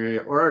thoughts on your area,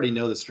 or already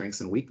know the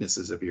strengths and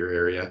weaknesses of your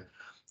area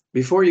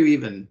before you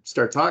even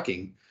start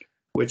talking,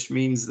 which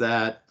means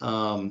that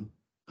I'm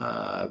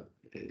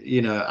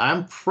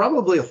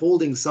probably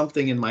holding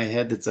something in my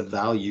head that's of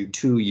value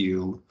to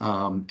you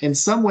in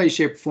some way,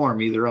 shape, or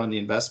form, either on the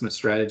investment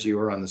strategy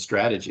or on the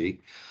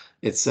strategy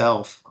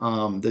itself,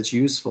 that's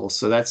useful.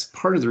 So that's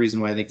part of the reason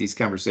why I think these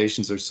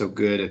conversations are so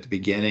good at the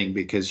beginning,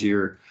 because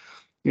you're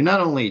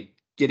not only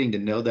getting to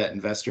know that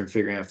investor and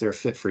figuring out if they're a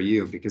fit for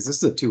you, because this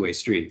is a two-way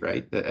street,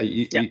 right?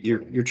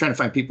 You're trying to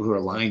find people who are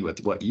aligned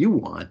with what you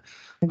want.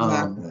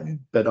 Exactly.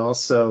 But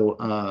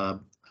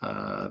also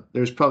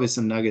there's probably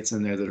some nuggets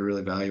in there that are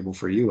really valuable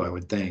for you, I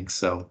would think.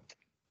 So.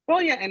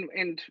 Well, yeah,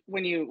 and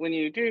when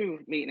you do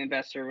meet an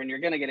investor, when you're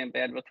going to get in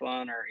bed with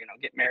one, or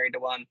get married to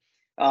one,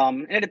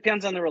 and it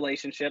depends on the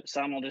relationship.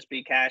 Some will just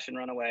be cash and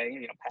run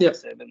away,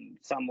 passive, and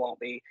some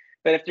won't be.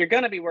 But if you're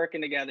going to be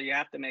working together, you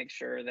have to make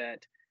sure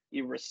that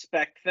you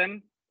respect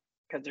them,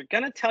 because they're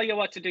going to tell you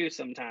what to do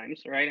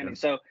sometimes, right? I mean,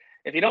 so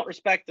if you don't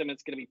respect them,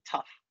 it's going to be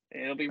tough.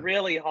 It'll be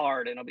really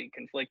hard and it'll be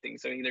conflicting.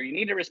 So either you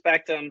need to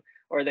respect them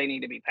or they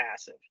need to be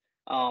passive.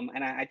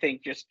 And I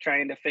think just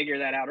trying to figure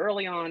that out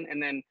early on, and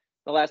then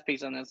the last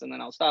piece on this, and then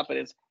I'll stop it,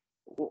 is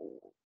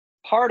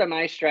part of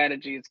my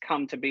strategy has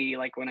come to be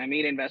like when I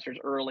meet investors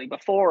early,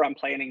 before I'm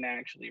planning to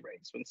actually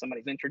raise, when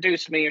somebody's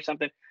introduced me or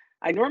something,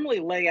 I normally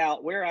lay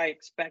out where I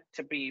expect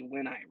to be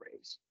when I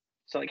raise.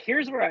 So like,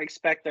 here's where I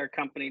expect our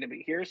company to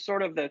be. Here's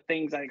sort of the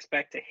things I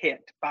expect to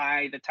hit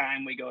by the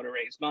time we go to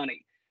raise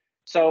money.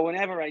 So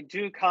whenever I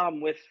do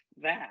come with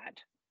that,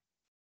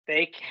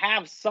 they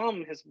have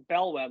some his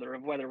bellwether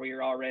of whether we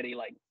are already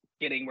like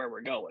getting where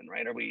we're going,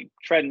 right? Are we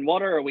treading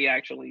water? Or are we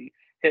actually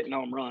hitting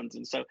home runs?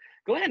 And so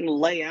go ahead and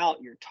lay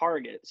out your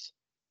targets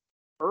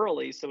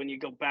early. So when you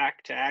go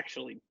back to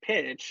actually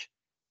pitch,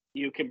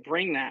 you can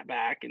bring that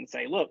back and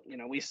say, look,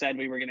 we said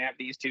we were going to have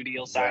these 2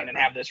 deals signed and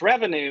have this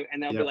revenue.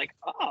 And they'll be like,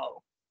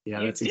 oh,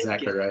 Yeah, you that's did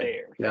exactly get right.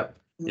 there. Yep.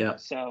 Yep.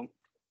 So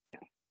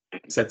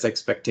Sets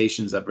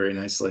expectations up very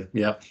nicely.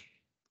 Yep.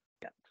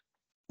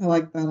 I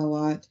like that a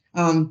lot.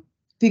 I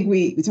think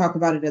we talk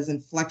about it as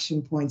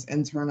inflection points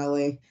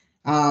internally,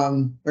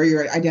 where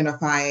you're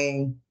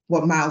identifying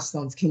what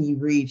milestones can you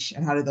reach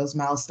and how do those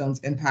milestones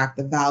impact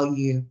the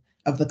value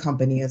of the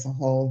company as a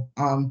whole.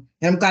 And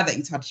I'm glad that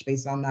you touched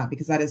base on that,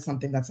 because that is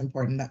something that's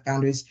important that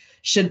founders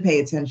should pay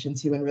attention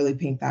to and really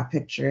paint that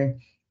picture.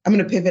 I'm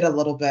going to pivot a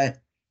little bit.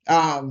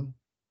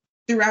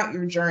 Throughout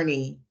your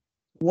journey,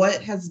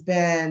 what has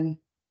been,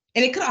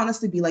 and it could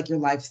honestly be like your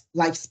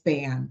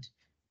lifespan,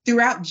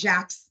 throughout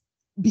Jack's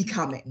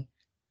becoming,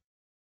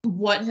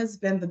 what has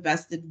been the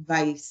best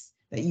advice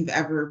that you've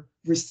ever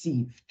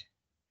received?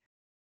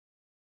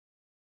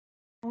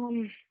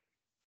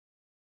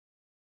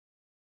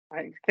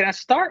 can I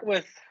start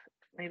with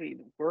maybe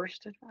the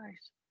worst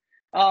advice?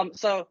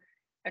 So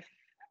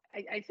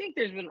I think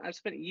I've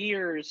spent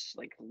years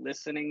like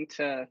listening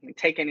to,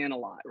 taking in a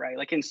lot, right?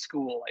 Like in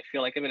school, I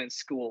feel like I've been in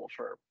school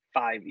for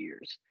 5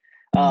 years,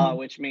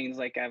 which means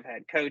like I've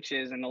had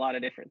coaches and a lot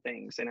of different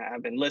things, and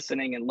I've been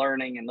listening and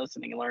learning and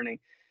listening and learning.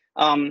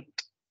 And,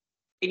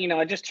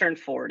 I just turned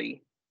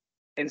 40.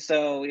 And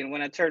so,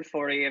 when I turned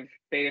 40, I've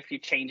made a few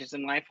changes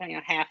in life.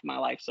 Half my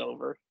life's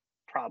over,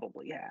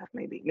 probably half,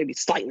 maybe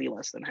slightly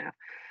less than half.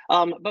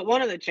 But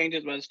one of the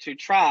changes was to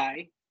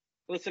try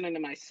listening to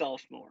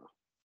myself more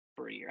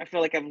for a year. I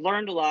feel like I've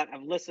learned a lot,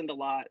 I've listened a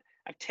lot,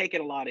 I've taken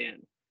a lot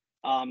in.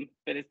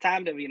 But it's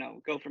time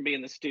to, go from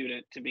being the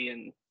student to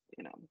being,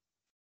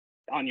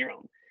 on your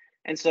own.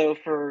 And so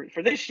for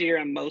this year,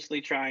 I'm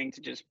mostly trying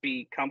to just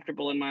be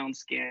comfortable in my own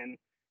skin,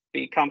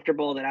 be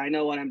comfortable that I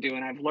know what I'm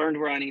doing. I've learned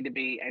where I need to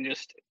be, and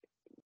just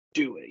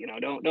do it.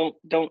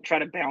 Don't try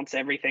to bounce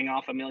everything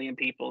off a million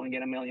people and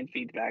get a million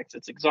feedbacks.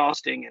 It's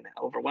exhausting and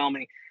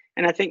overwhelming.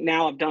 And I think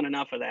now I've done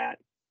enough of that.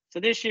 So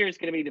this year is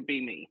going to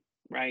be me,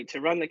 right? To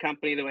run the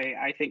company the way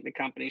I think the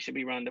company should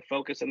be run, to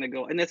focus on the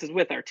goal. And this is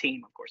with our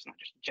team, of course, not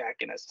just Jack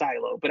in a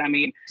silo, but I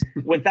mean,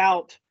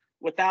 without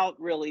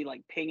really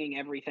like pinging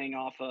everything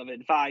off of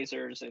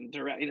advisors and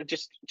direct,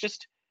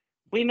 just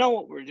we know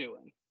what we're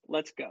doing.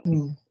 Let's go.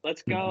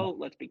 Let's go.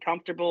 Let's be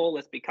comfortable.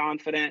 Let's be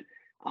confident.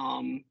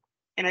 And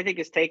I think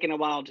it's taken a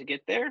while to get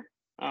there.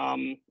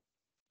 It's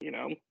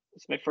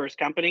my first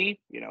company.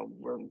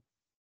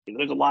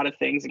 There's a lot of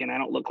things. Again, I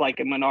don't look like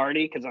a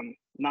minority because I'm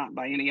not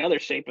by any other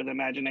shape of the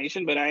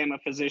imagination, but I am a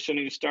physician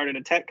who started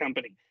a tech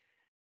company.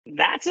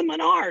 That's a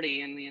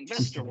minority in the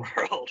investor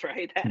world,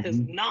 right? That is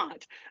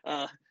not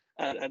a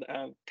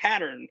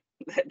pattern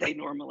that they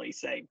normally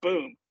say,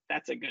 boom,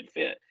 that's a good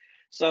fit.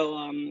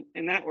 So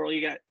in that world,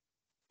 you got,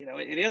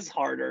 it is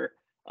harder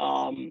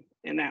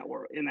in that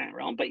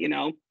realm, but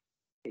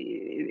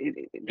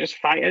it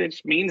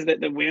just means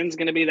that the win's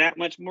going to be that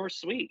much more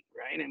sweet,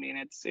 right? I mean,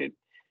 it's going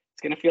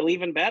to feel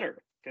even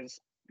better because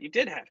you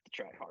did have to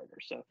try harder.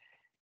 So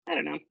I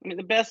don't know. I mean,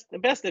 the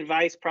best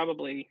advice,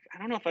 probably, I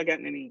don't know if I've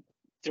gotten any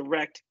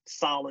direct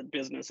solid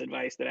business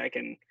advice that I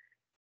can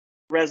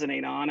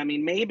resonate on. I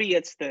mean, maybe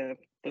it's the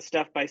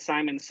stuff by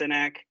Simon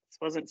Sinek.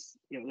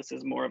 This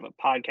is more of a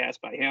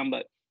podcast by him,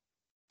 but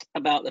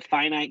about the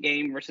finite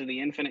game versus the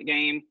infinite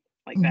game,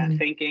 like that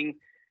thinking.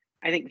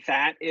 I think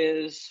that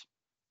is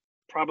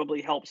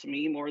probably helps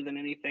me more than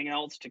anything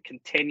else to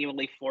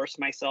continually force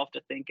myself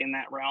to think in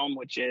that realm,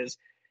 which is,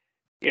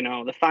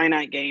 the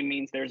finite game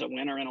means there's a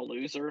winner and a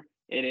loser.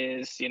 It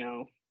is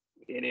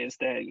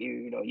that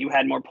you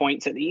had more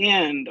points at the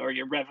end, or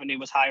your revenue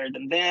was higher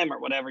than them, or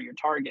whatever your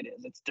target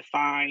is. It's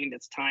defined,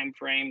 it's time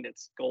framed,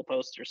 its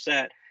goalposts are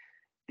set.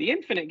 The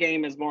infinite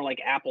game is more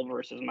like Apple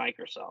versus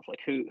Microsoft, like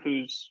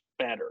who's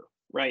better,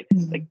 right?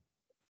 Like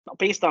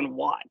based on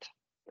what,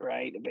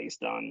 right?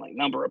 Based on like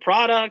number of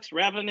products,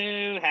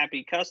 revenue,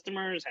 happy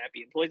customers,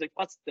 happy employees. Like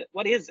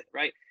what is it,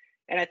 right?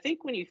 And I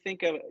think when you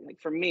think of it, like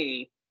for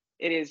me,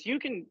 it is you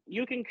can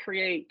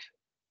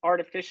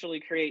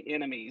artificially create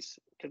enemies,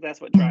 because that's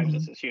what drives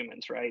us as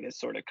humans, right? Is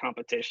sort of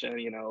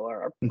competition,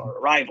 our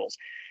rivals.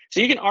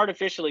 So you can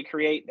artificially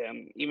create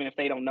them, even if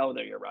they don't know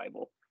they're your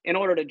rival, in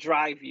order to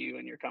drive you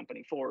and your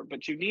company forward.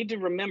 But you need to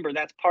remember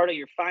that's part of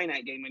your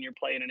finite game when you're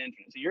playing an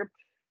infinite. So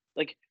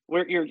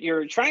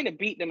you're trying to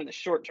beat them in the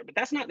short term, but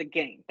that's not the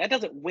game. That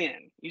doesn't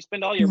win. You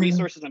spend all your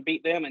resources and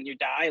beat them and you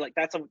die. Like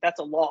that's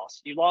a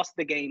loss. You lost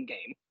the game,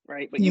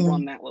 right? But you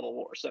won that little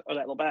war, or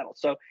that little battle.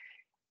 So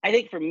I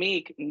think for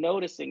me,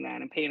 noticing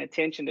that and paying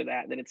attention to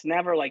that it's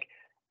never like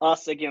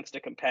us against a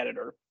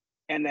competitor.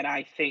 And that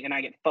I think, and I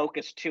get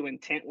focused too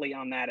intently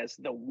on that as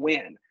the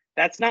win.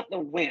 That's not the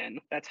win.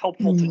 That's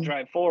helpful to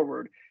drive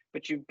forward,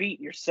 but you beat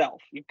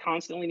yourself. You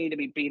constantly need to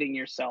be beating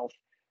yourself.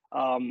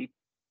 And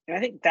I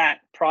think that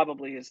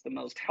probably is the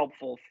most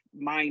helpful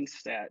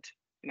mindset.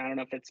 And I don't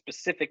know if it's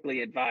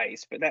specifically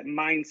advice, but that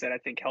mindset I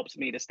think helps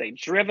me to stay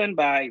driven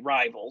by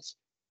rivals,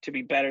 to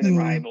be better than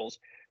rivals,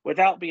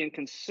 without being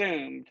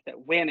consumed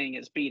that winning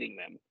is beating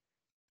them.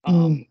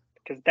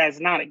 Because that's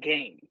not a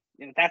game.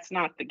 You know, that's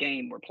not the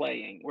game we're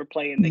playing. We're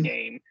playing the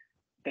game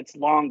that's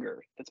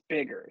longer, that's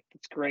bigger,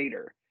 that's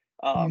greater.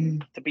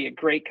 To be a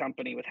great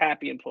company with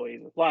happy employees,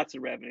 with lots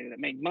of revenue, that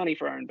make money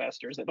for our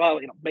investors, that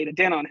made a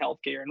dent on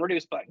healthcare and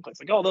reduced button clicks,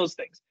 like all those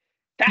things.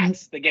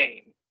 That's the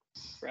game,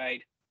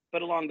 right?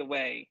 But along the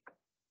way,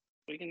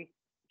 we can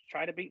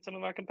try to beat some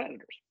of our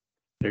competitors.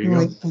 There you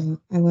go.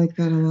 I like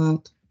that a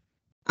lot.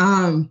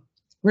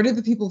 Where did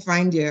the people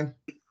find you?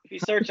 If you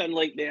search on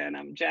LinkedIn,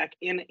 I'm Jack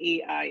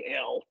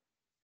Neil.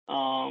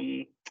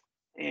 And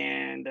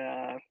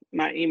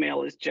my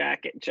email is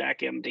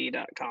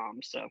jack@jackmd.com.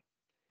 So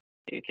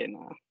you can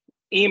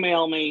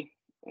email me,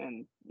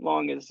 and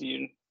long as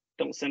you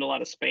don't send a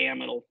lot of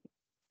spam, it'll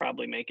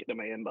probably make it to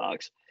my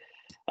inbox.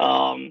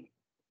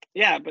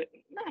 Yeah, but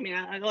no, I mean,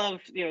 I love,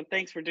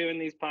 thanks for doing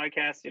these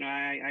podcasts.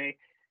 I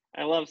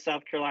love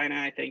South Carolina.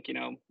 I think,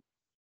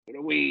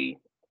 we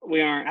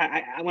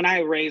aren't, when I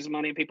raise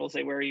money, people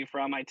say, where are you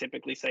from? I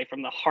typically say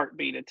from the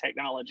heartbeat of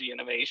technology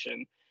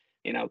innovation,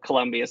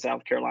 Columbia,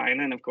 South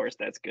Carolina. And of course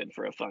that's good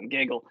for a fun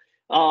giggle.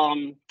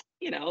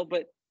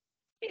 But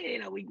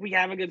we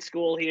have a good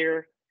school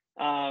here.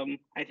 I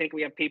think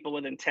we have people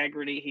with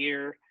integrity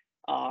here.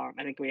 I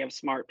think we have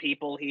smart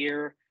people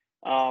here.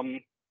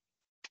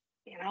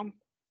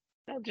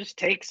 It just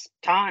takes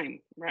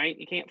time, right?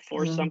 You can't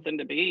force something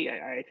to be.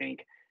 I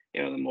think,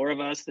 the more of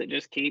us that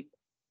just keep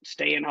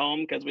staying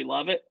home because we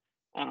love it,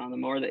 the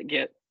more that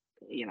get,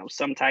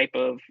 some type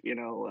of,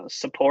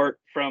 support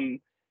from,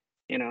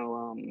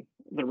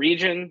 the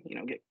region,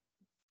 get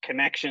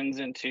connections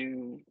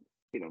into,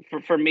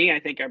 for me, I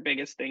think our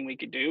biggest thing we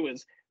could do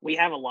is we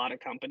have a lot of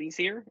companies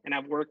here, and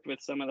I've worked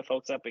with some of the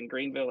folks up in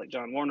Greenville, like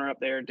John Warner up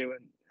there doing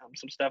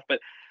some stuff,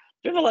 but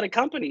we have a lot of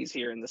companies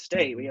here in the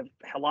state. We have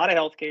a lot of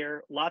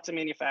healthcare, lots of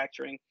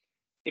manufacturing.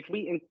 If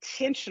we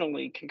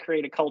intentionally can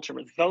create a culture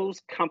where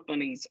those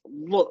companies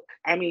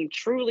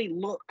truly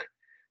look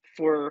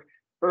for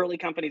early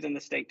companies in the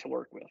state to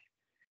work with,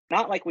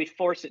 not like we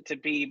force it to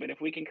be, but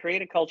if we can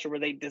create a culture where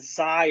they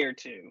desire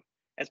to,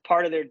 as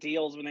part of their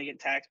deals when they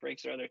get tax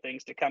breaks or other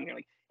things, to come here,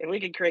 like if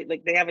we could create,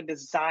 like they have a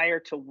desire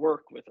to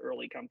work with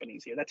early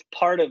companies here, that's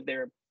part of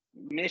their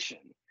mission,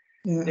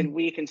 then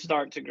we can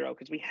start to grow,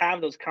 because we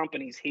have those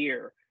companies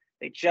here.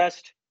 They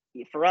just,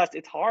 for us,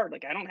 it's hard.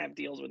 Like I don't have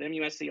deals with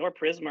MUSC or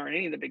Prisma or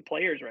any of the big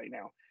players right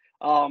now.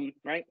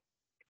 Right.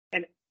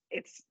 And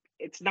it's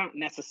not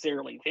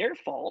necessarily their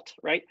fault,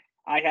 right?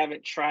 I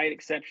haven't tried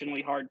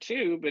exceptionally hard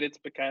too, but it's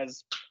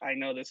because I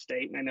know the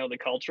state and I know the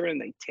culture, and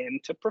they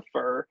tend to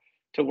prefer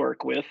to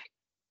work with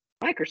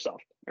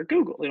Microsoft or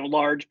Google,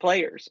 large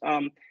players.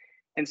 And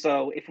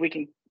so if we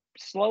can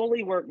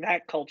slowly work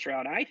that culture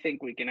out, I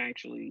think we can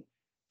actually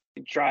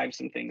drive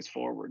some things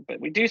forward.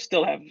 But we do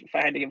still have, if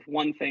I had to give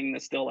one thing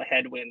that's still a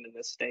headwind in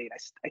this state,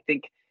 I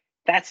think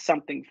that's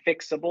something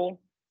fixable.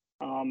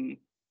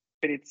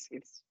 But it's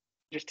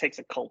just takes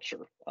a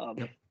culture of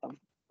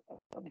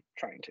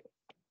trying to.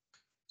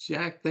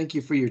 Jack, thank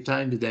you for your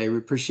time today. We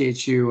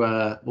appreciate you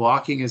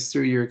walking us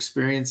through your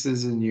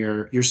experiences and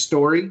your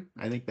story.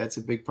 I think that's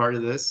a big part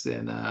of this,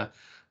 and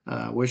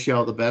wish you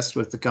all the best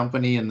with the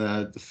company and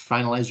the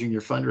finalizing your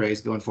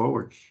fundraise going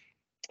forward.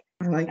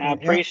 I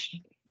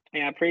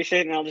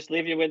appreciate it, and I'll just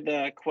leave you with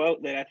the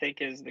quote that I think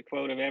is the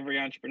quote of every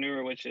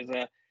entrepreneur, which is,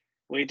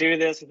 we do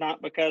this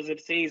not because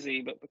it's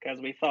easy, but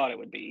because we thought it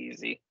would be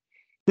easy.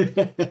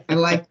 I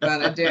like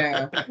that. I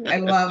do. I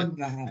love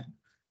that.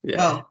 Yeah.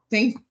 Well,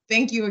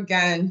 thank you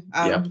again.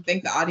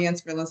 Thank the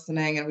audience for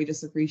listening, and we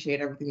just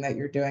appreciate everything that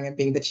you're doing and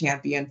being the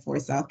champion for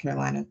South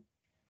Carolina.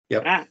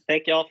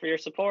 Thank you all for your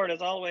support,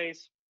 as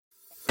always.